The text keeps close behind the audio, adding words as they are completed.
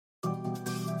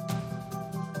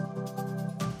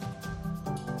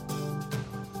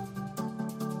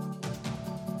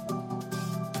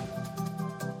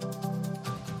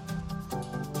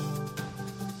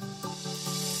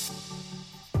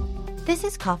This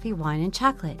is Coffee, Wine, and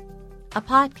Chocolate, a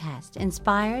podcast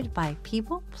inspired by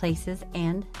people, places,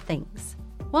 and things.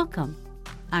 Welcome.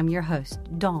 I'm your host,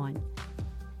 Dawn.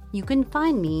 You can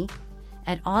find me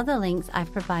at all the links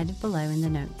I've provided below in the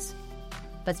notes.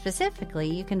 But specifically,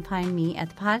 you can find me at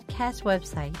the podcast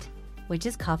website, which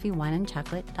is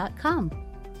coffeewineandchocolate.com.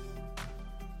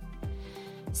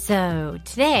 So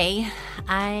today,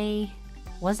 I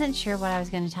wasn't sure what I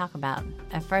was going to talk about.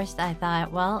 At first, I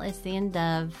thought, well, it's the end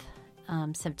of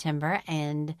September,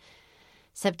 and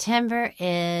September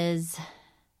is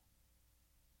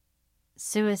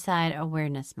Suicide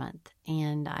Awareness Month,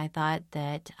 and I thought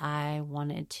that I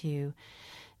wanted to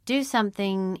do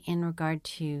something in regard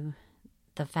to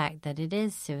the fact that it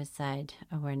is Suicide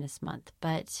Awareness Month.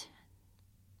 But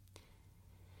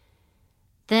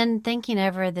then thinking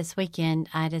over this weekend,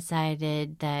 I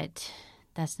decided that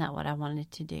that's not what I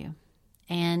wanted to do.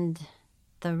 And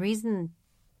the reason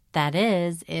that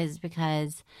is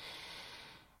because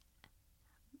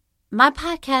my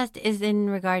podcast is in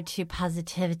regard to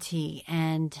positivity,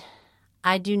 and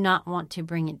I do not want to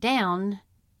bring it down,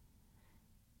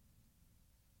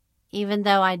 even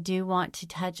though I do want to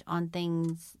touch on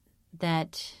things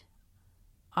that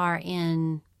are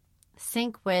in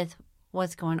sync with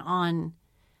what's going on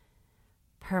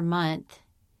per month.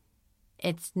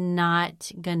 It's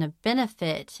not going to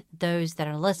benefit those that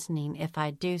are listening if I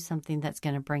do something that's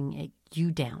going to bring you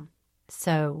down.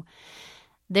 So,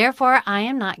 therefore, I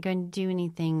am not going to do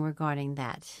anything regarding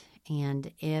that.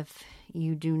 And if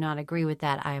you do not agree with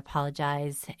that, I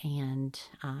apologize. And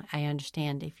I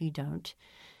understand if you don't.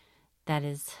 That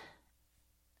is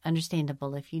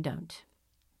understandable if you don't.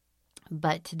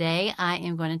 But today, I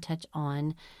am going to touch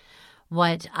on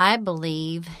what I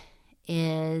believe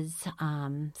is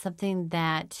something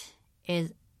that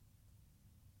is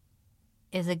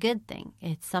a good thing.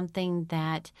 It's something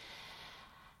that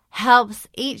helps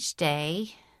each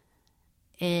day.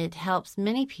 It helps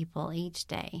many people each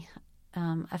day.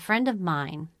 A friend of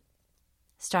mine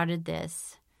started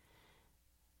this.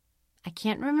 I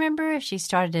can't remember if she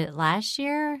started it last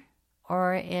year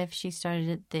or if she started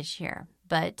it this year,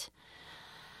 but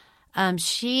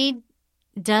she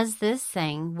does this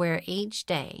thing where each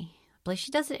day, I believe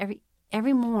she does it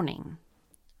every morning.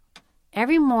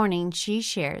 Every morning she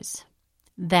shares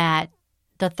that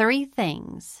the 3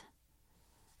 things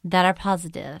that are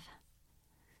positive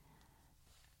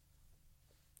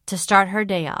to start her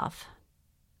day off.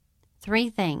 3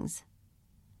 things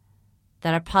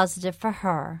that are positive for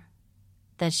her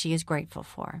that she is grateful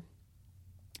for.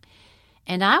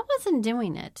 And I wasn't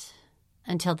doing it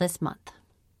until this month.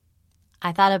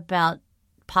 I thought about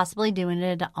possibly doing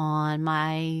it on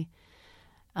my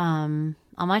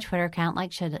Twitter account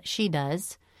like she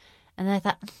does. And then I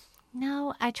thought,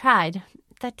 no, I tried.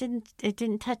 It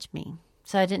didn't touch me.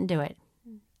 So I didn't do it.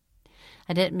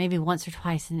 I did it maybe once or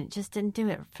twice and it just didn't do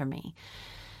it for me.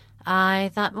 I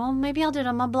thought, well, maybe I'll do it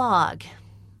on my blog.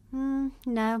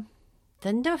 No,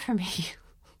 didn't do it for me.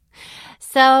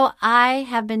 So I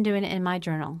have been doing it in my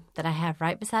journal that I have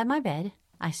right beside my bed.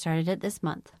 I started it this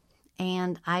month,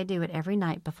 and I do it every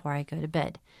night before I go to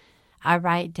bed. I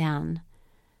write down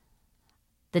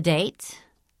the date,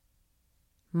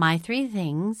 my 3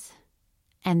 things,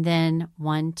 and then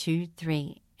 1, 2,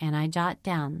 3. And I jot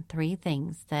down 3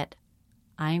 things that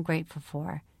I am grateful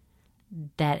for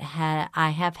that I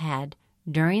have had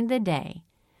during the day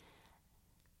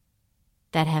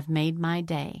that have made my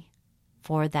day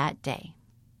for that day.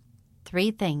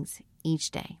 3 things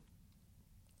each day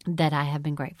that I have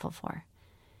been grateful for.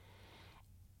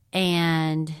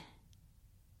 And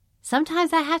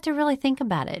sometimes I have to really think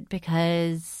about it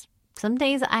because some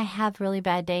days I have really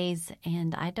bad days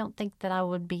and I don't think that I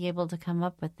would be able to come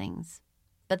up with things.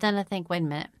 But then I think, wait a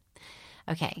minute.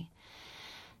 Okay.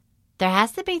 There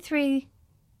has to be three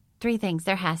things.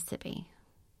 There has to be.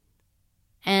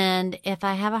 And if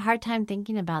I have a hard time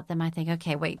thinking about them, I think,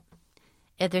 okay, wait.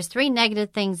 If there's 3 negative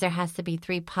things, there has to be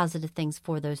 3 positive things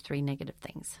for those 3 negative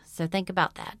things. So think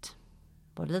about that.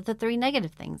 What are the 3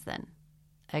 negative things then?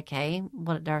 Okay,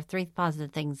 what are 3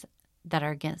 positive things that are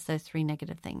against those 3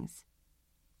 negative things?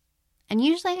 And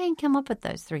usually I can come up with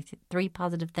those three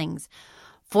positive things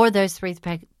for those 3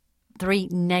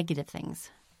 negative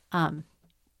things. I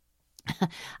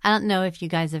don't know if you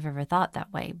guys have ever thought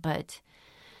that way, but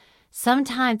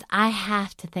sometimes I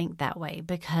have to think that way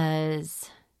because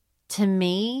to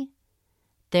me,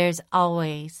 there's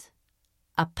always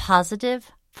a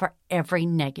positive for every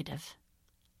negative.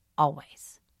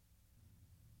 Always.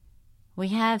 We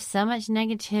have so much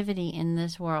negativity in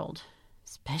this world,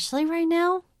 especially right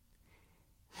now.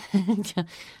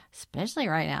 Especially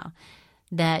right now,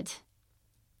 that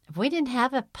if we didn't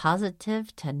have a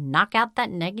positive to knock out that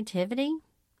negativity,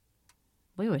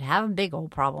 we would have a big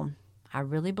old problem. I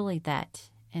really believe that.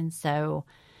 And so,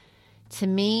 to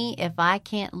me, if I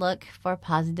can't look for a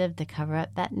positive to cover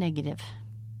up that negative,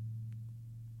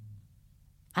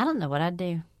 I don't know what I'd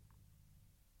do.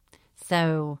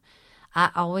 So, I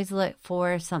always look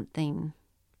for something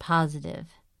positive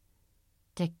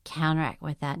to counteract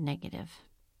with that negative.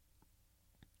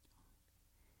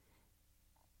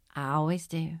 I always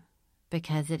do,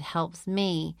 because it helps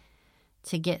me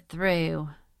to get through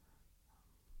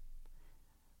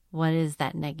what is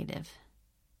that negative,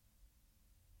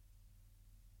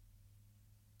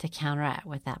 to counteract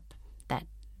with that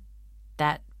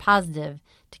positive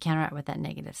to counteract with that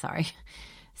negative. Sorry.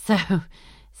 So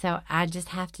I just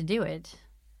have to do it.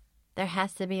 There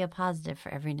has to be a positive for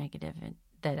every negative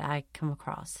that I come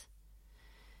across.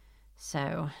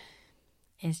 So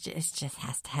it just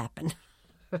has to happen.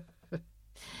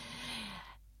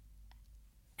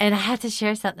 And I have to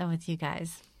share something with you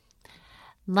guys.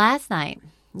 Last night,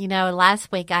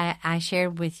 last week I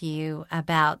shared with you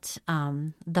about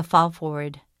the Fall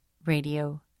Forward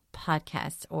radio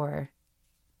podcast, or,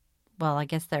 well, I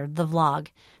guess they're the vlog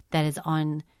that is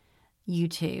on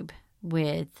YouTube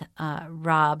with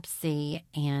Rob C.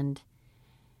 and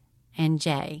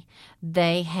Jay.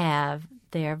 They have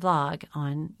their vlog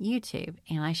on YouTube,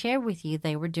 and I shared with you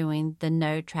they were doing the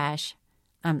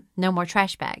no more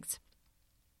trash bags,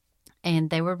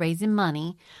 and they were raising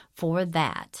money for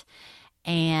that.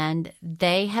 And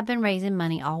they have been raising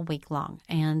money all week long,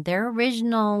 and their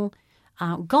original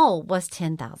goal was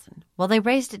 $10,000. Well, they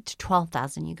raised it to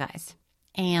 $12,000, you guys.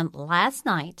 And last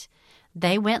night,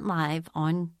 they went live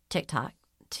on TikTok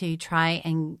to try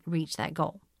and reach that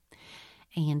goal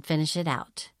and finish it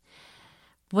out.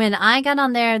 When I got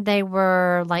on there, they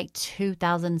were like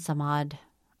 2,000 some odd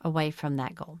away from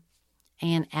that goal.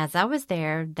 And as I was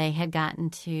there, they had gotten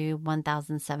to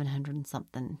 1,700 and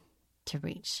something to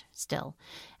reach still.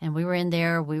 And we were in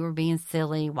there, we were being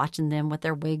silly, watching them with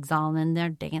their wigs on, and they're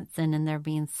dancing, and they're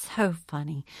being so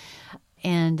funny.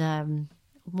 And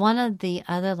one of the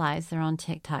other lives that are on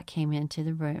TikTok came into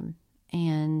the room,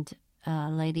 and a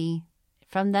lady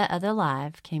from that other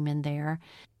live came in there.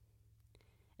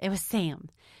 It was Sam.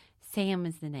 Sam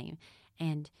is the name.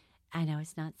 And I know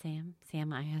it's not Sam.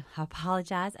 Sam, I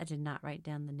apologize. I did not write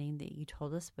down the name that you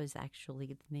told us was actually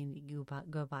the name that you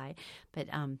go by. But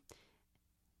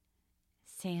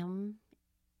Sam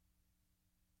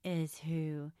is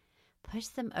who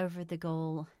pushed them over the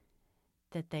goal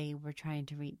that they were trying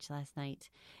to reach last night.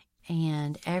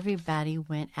 And everybody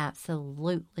went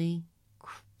absolutely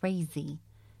crazy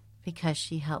because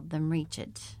she helped them reach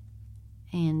it.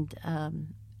 And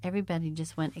everybody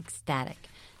just went ecstatic.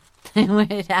 They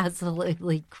went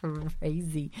absolutely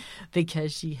crazy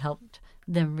because she helped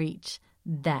them reach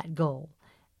that goal.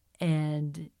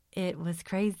 And it was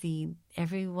crazy.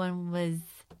 Everyone was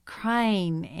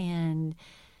crying, and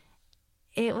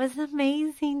it was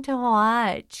amazing to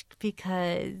watch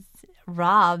because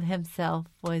Rob himself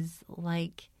was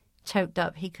like choked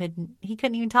up. He couldn't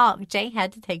even talk. Jay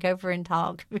had to take over and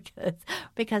talk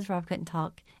because Rob couldn't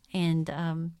talk. And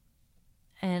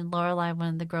Lorelai,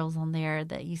 one of the girls on there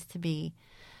that used to be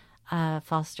a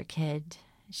foster kid,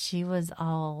 she was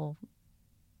all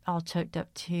choked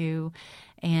up too.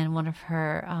 And one of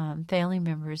her family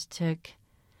members took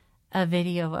a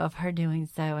video of her doing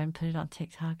so and put it on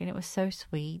TikTok, and it was so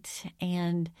sweet.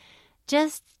 And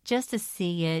just to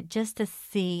see it, just to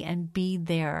see and be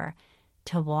there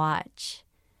to watch,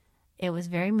 it was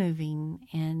very moving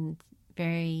and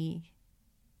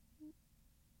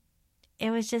it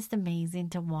was just amazing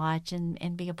to watch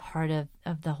and be a part of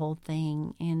the whole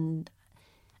thing. And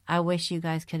I wish you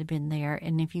guys could have been there.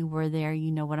 And if you were there,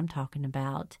 you know what I'm talking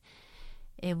about.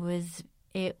 It was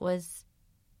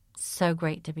so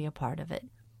great to be a part of it.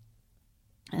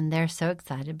 And they're so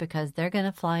excited because they're going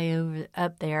to fly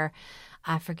up there.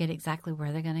 I forget exactly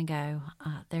where they're going to go.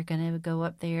 They're going to go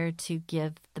up there to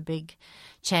give the big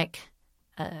check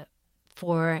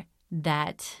for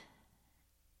that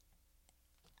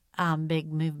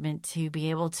big movement, to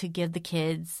be able to give the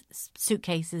kids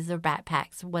suitcases or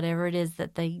backpacks, whatever it is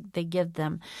that they give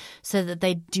them, so that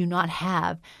they do not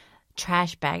have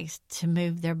trash bags to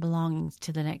move their belongings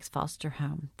to the next foster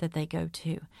home that they go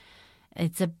to.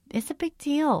 It's a big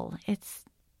deal. It's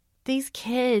these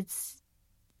kids,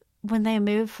 when they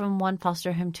move from one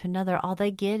foster home to another, all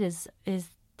they get is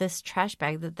this trash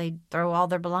bag that they throw all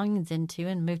their belongings into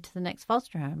and move to the next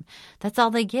foster home. That's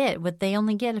all they get. But they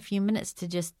only get a few minutes to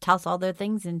just toss all their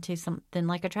things into something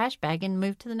like a trash bag and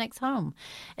move to the next home.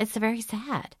 It's very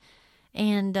sad.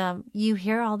 And you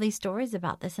hear all these stories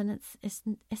about this, and it's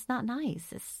not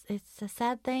nice. It's a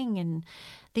sad thing, and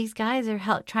these guys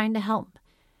are trying to help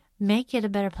make it a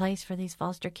better place for these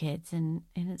foster kids, and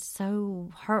it's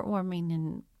so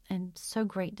heartwarming and so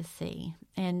great to see.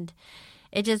 And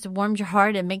it just warms your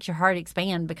heart and makes your heart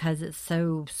expand because it's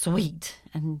so sweet.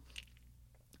 And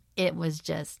it was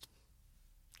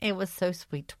so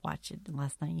sweet to watch it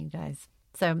last night, you guys.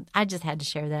 So I just had to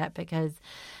share that because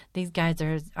these guys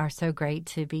are so great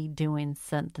to be doing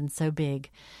something so big.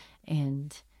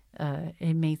 And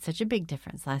it made such a big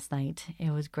difference last night.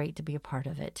 It was great to be a part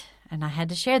of it. And I had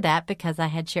to share that because I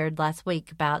had shared last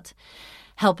week about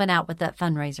helping out with that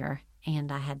fundraiser.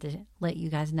 And I had to let you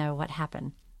guys know what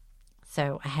happened.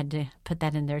 So I had to put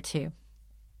that in there too.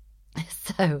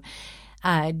 So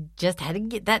I just had to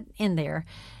get that in there.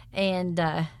 And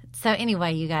so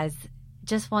anyway, you guys,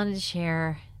 just wanted to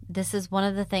share. This is one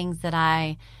of the things that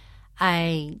I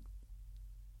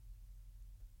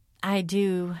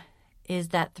do is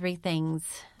that 3 things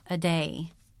a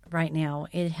day right now.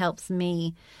 It helps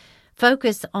me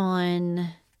focus on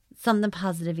something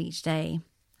positive each day.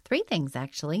 3 things,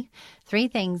 actually. 3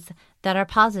 things that are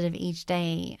positive each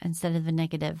day instead of the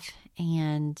negative.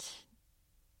 And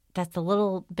that's a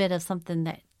little bit of something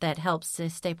that helps to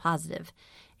stay positive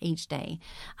each day.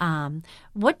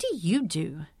 What do you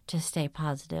do to stay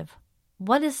positive?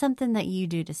 What is something that you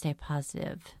do to stay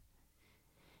positive?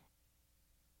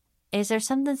 Is there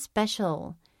something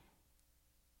special,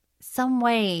 some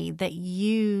way that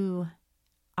you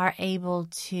are able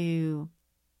to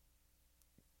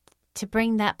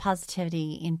bring that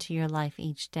positivity into your life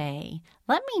each day?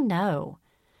 Let me know.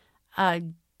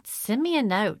 Send me a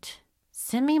note.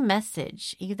 Send me a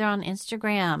message, either on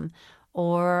Instagram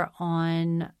or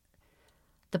on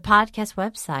the podcast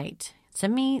website.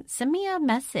 Send me a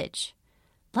message.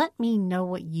 Let me know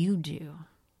what you do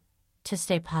to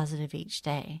stay positive each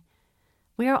day.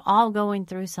 We are all going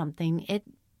through something.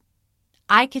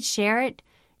 I could share it.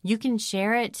 You can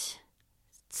share it.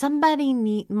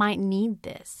 Somebody might need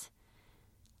this.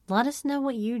 Let us know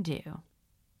what you do.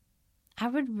 I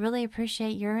would really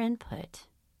appreciate your input.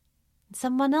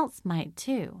 Someone else might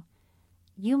too.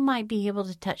 You might be able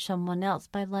to touch someone else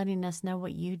by letting us know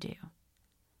what you do.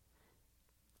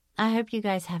 I hope you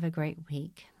guys have a great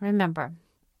week. Remember,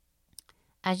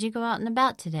 as you go out and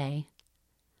about today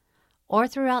or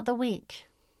throughout the week,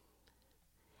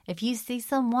 if you see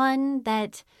someone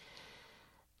that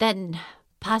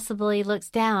possibly looks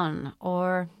down,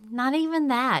 or not even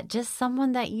that, just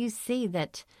someone that you see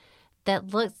that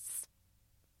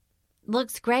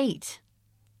looks great,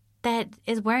 that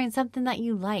is wearing something that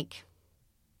you like,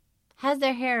 has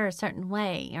their hair a certain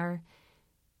way, or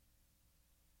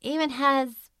even has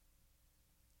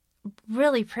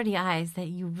really pretty eyes that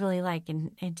you really like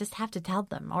and just have to tell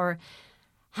them, or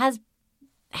has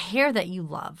hair that you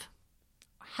love,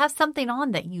 have something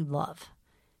on that you love,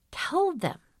 tell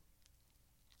them.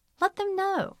 Let them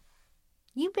know.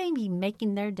 You may be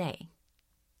making their day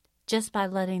just by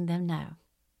letting them know.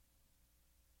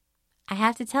 I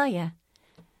have to tell you,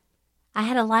 I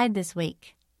had a lie this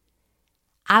week.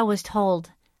 I was told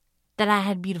that I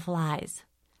had beautiful eyes,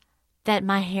 that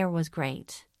my hair was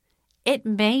great. It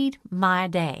made my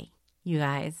day, you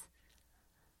guys.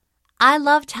 I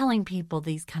love telling people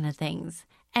these kind of things,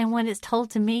 and when it's told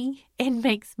to me, it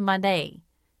makes my day.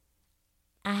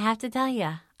 I have to tell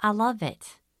you, I love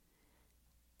it.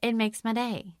 It makes my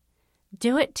day.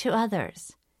 Do it to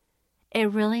others.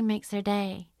 It really makes their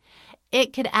day.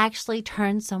 It could actually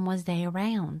turn someone's day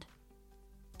around.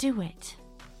 Do it.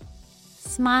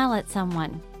 Smile at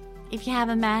someone. If you have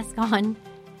a mask on,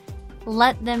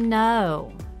 let them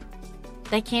know.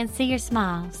 They can't see your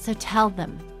smile, so tell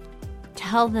them.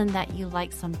 Tell them that you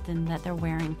like something that they're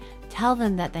wearing. Tell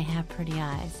them that they have pretty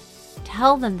eyes.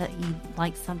 Tell them that you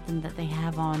like something that they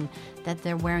have on, that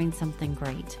they're wearing something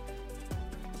great.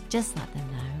 Just let them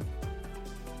know.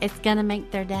 It's going to make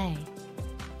their day.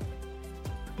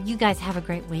 You guys have a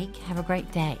great week. Have a great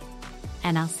day.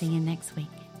 And I'll see you next week.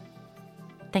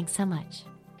 Thanks so much.